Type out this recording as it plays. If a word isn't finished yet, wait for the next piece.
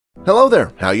Hello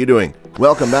there, how you doing?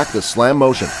 Welcome back to Slam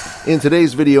Motion. In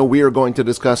today's video, we are going to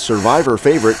discuss Survivor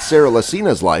favorite Sarah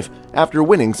Lacina's life after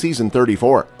winning season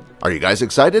 34. Are you guys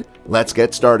excited? Let's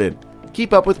get started.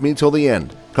 Keep up with me till the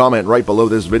end. Comment right below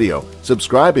this video,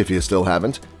 subscribe if you still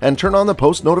haven't, and turn on the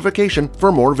post notification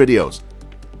for more videos.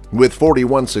 With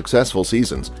 41 successful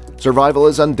seasons, Survival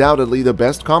is undoubtedly the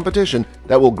best competition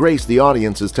that will grace the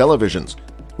audience's televisions.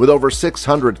 With over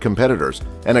 600 competitors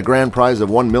and a grand prize of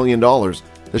 $1 million,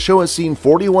 the show has seen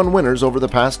 41 winners over the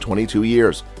past 22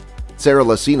 years. Sarah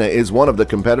Lacina is one of the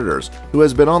competitors who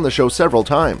has been on the show several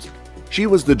times. She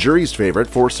was the jury's favorite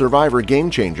for Survivor Game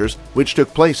Changers, which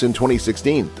took place in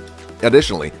 2016.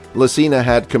 Additionally, Lacina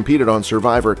had competed on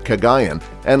Survivor Cagayan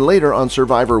and later on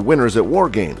Survivor Winners at War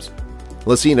Games.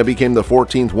 Lacina became the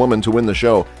 14th woman to win the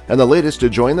show, and the latest to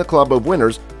join the club of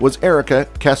winners was Erica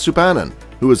Kasupanen,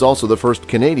 who is also the first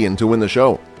Canadian to win the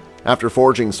show. After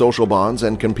forging social bonds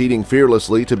and competing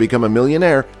fearlessly to become a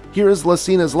millionaire, here is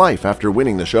Lacina's life after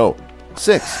winning the show.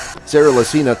 6. Sarah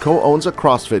Lacina co-owns a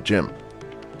CrossFit gym.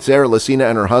 Sarah Lacina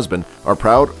and her husband are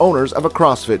proud owners of a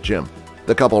CrossFit gym.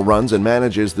 The couple runs and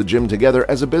manages the gym together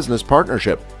as a business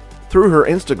partnership. Through her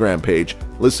Instagram page,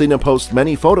 Lacina posts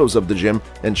many photos of the gym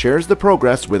and shares the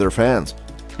progress with her fans.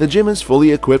 The gym is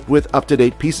fully equipped with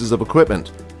up-to-date pieces of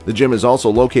equipment. The gym is also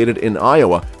located in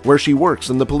Iowa, where she works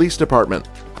in the police department.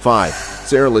 5.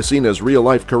 Sarah Lacina's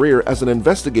real-life career as an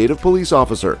investigative police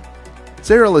officer.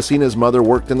 Sarah Lacina's mother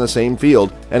worked in the same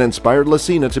field and inspired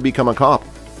Lacina to become a cop.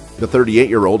 The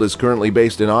 38-year-old is currently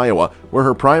based in Iowa, where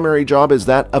her primary job is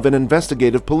that of an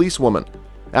investigative policewoman.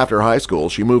 After high school,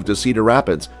 she moved to Cedar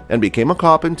Rapids and became a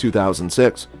cop in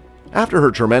 2006. After her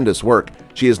tremendous work,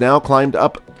 she has now climbed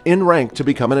up in rank to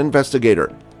become an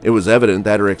investigator. It was evident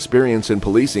that her experience in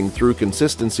policing through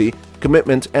consistency,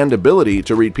 commitment, and ability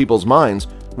to read people's minds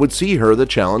would see her the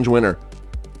challenge winner.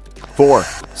 4.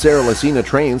 Sarah Lacina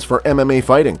trains for MMA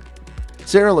fighting.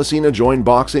 Sarah Lacina joined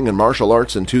boxing and martial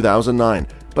arts in 2009,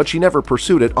 but she never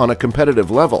pursued it on a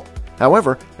competitive level.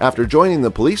 However, after joining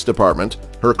the police department,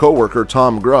 her co-worker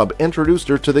Tom Grubb introduced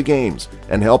her to the games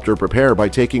and helped her prepare by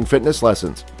taking fitness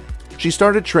lessons. She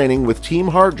started training with Team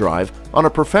Hard Drive on a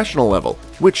professional level,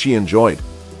 which she enjoyed.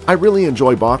 "I really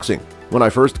enjoy boxing. When I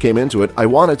first came into it, I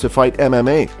wanted to fight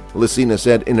MMA," Lacina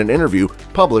said in an interview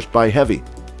published by Heavy.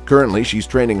 Currently, she's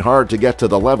training hard to get to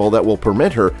the level that will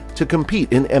permit her to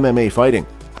compete in MMA fighting.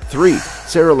 3.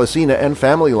 Sarah Lacina and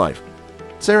family life.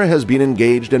 Sarah has been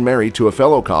engaged and married to a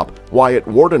fellow cop, Wyatt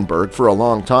Wardenberg, for a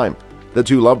long time. The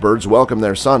two lovebirds welcomed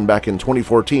their son back in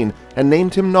 2014 and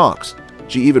named him Knox.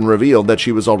 She even revealed that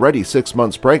she was already 6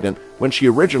 months pregnant when she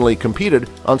originally competed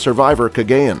on Survivor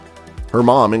Cagayan. Her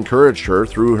mom encouraged her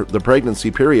through the pregnancy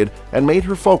period and made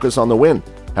her focus on the win.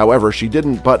 However, she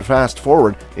didn't. But fast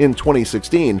forward, in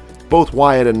 2016, both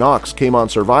Wyatt and Knox came on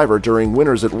Survivor during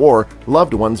Winners at War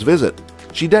loved ones visit.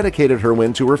 She dedicated her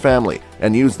win to her family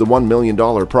and used the $1 million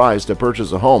prize to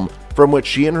purchase a home from which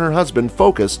she and her husband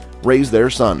Focus raised their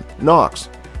son, Knox.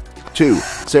 2.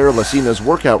 Sarah Lacina's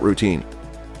workout routine.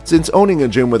 Since owning a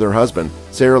gym with her husband,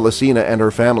 Sarah Lacina and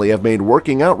her family have made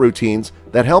working out routines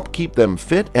that help keep them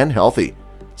fit and healthy.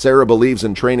 Sarah believes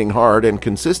in training hard and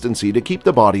consistency to keep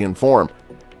the body in form.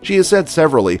 She has said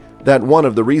severally that one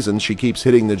of the reasons she keeps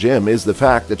hitting the gym is the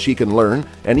fact that she can learn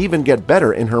and even get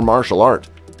better in her martial art.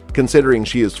 Considering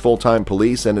she is full-time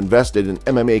police and invested in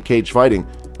MMA cage fighting,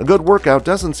 a good workout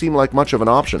doesn't seem like much of an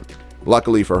option.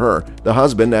 Luckily for her, the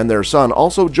husband and their son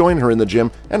also join her in the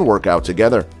gym and work out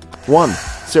together. 1.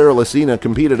 Sarah Lacina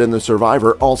competed in the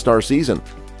Survivor All-Star season.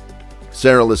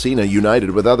 Sarah Lacina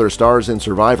united with other stars in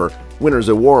Survivor Winners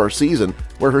at War season,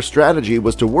 where her strategy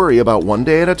was to worry about one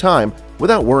day at a time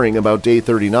without worrying about day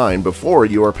 39 before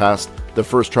you are past the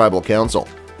first tribal council.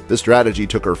 The strategy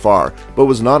took her far, but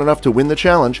was not enough to win the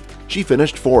challenge. She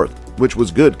finished 4th, which was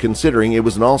good considering it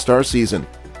was an all-star season.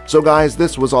 So guys,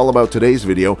 this was all about today's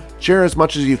video. Share as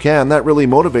much as you can, that really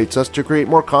motivates us to create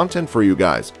more content for you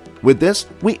guys. With this,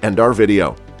 we end our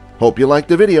video. Hope you liked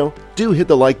the video. Do hit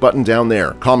the like button down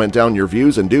there, comment down your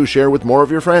views, and do share with more of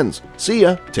your friends. See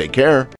ya, take care.